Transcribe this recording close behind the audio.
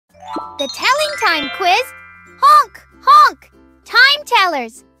The telling time quiz. Honk! Honk! Time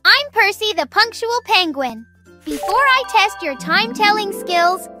tellers. I'm Percy the Punctual Penguin. Before I test your time-telling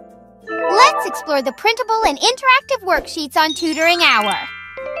skills, let's explore the printable and interactive worksheets on Tutoring Hour.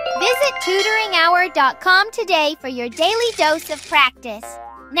 Visit tutoringhour.com today for your daily dose of practice.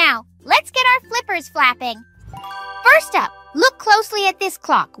 Now, let's get our flippers flapping. First up, look closely at this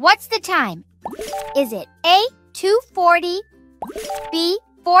clock. What's the time? Is it A, 2:40, B,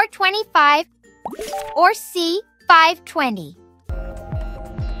 4:25, or C, 5:20?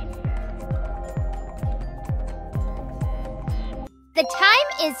 The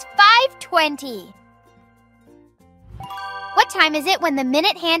time is 5:20. What time is it when the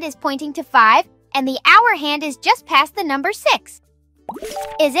minute hand is pointing to 5 and the hour hand is just past the number 6?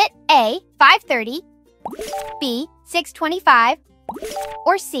 Is it A, 5:30, B, 6:25,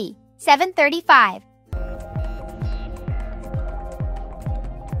 or C, 7:35?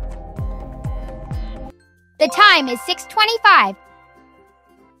 The time is 6:25.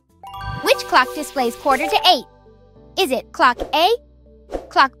 Which clock displays quarter to 8? Is it clock A,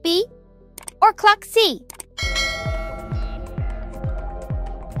 clock B, or clock C?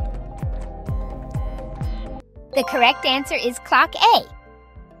 The correct answer is clock A.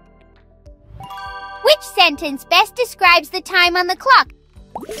 Which sentence best describes the time on the clock?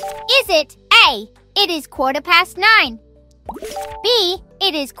 Is it A, it is 9:15, B,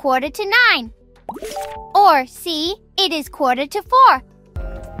 it is 9:15, or C, it is 4:45?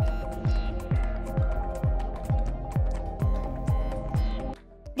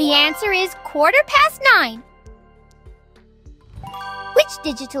 The answer is 9:15. Which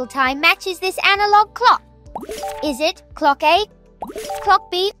digital time matches this analog clock? Is it clock A,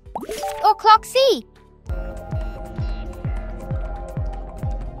 clock B, or clock C?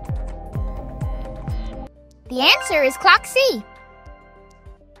 The answer is clock C.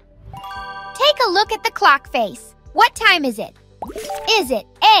 Take a look at the clock face. What time is it? Is it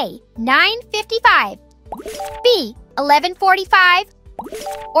A, 9:55, B, 11:45,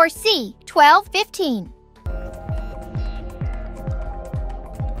 or C, 12:15?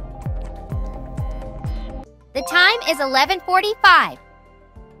 The time is 11:45.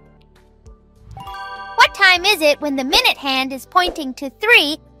 What time is it when the minute hand is pointing to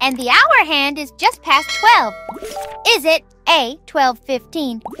 3 and the hour hand is just past 12? Is it A,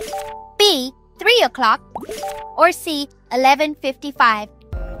 12:15, B, 3 o'clock, or C, 11:55?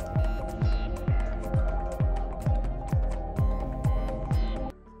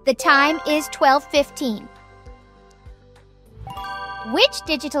 The time is 12:15. Which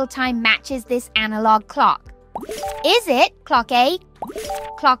digital time matches this analog clock? Is it clock A,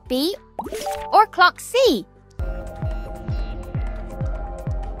 clock B, or clock C?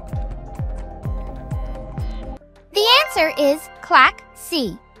 The answer is clock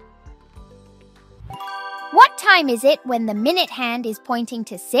C. What time is it when the minute hand is pointing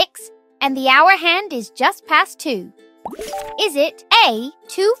to 6 and the hour hand is just past 2? Is it A,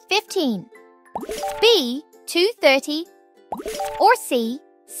 2:15, B, 2:30, or C,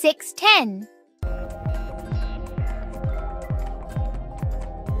 6:10?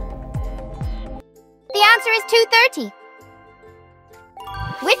 The answer is 2:30.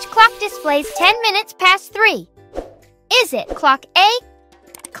 Which clock displays 10 minutes past 3? Is it clock A,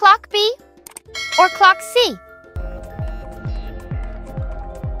 clock B, or clock C?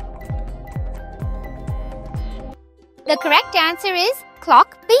 The correct answer is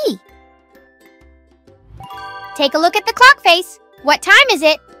clock B. Take a look at the clock face. What time is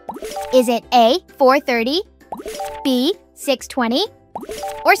it? Is it A, 4:30, B, 6:20,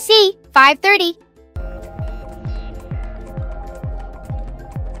 or C, 5:30?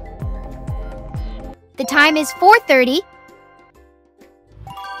 The time is 4:30.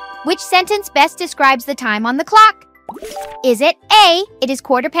 Which sentence best describes the time on the clock? Is it A, it is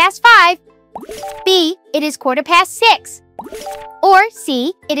 5:15, B, it is 6:15, or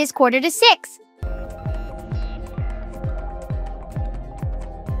C, it is 5:45?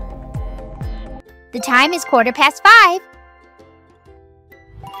 The time is 5:15.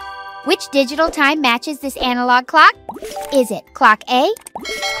 Which digital time matches this analog clock? Is it clock A,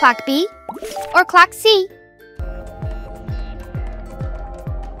 clock B, or clock C?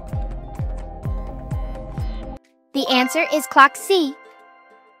 The answer is clock C.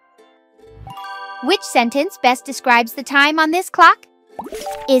 Which sentence best describes the time on this clock?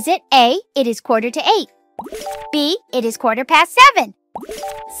 Is it A, it is 7:45, B, it is 7:15,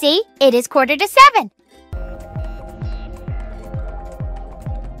 C, it is 6:45?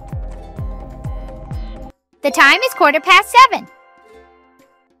 The time is 7:15.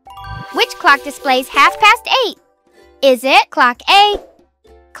 Which clock displays 8:30? Is it clock A,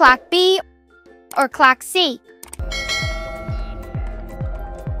 clock B or clock C?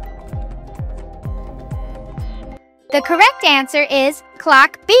 The correct answer is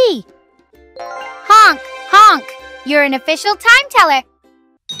clock B. Honk, honk, you're an official time teller.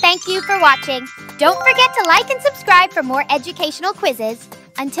 Thank you for watching. Don't forget to like and subscribe for more educational quizzes.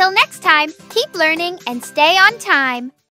 Until next time, keep learning and stay on time.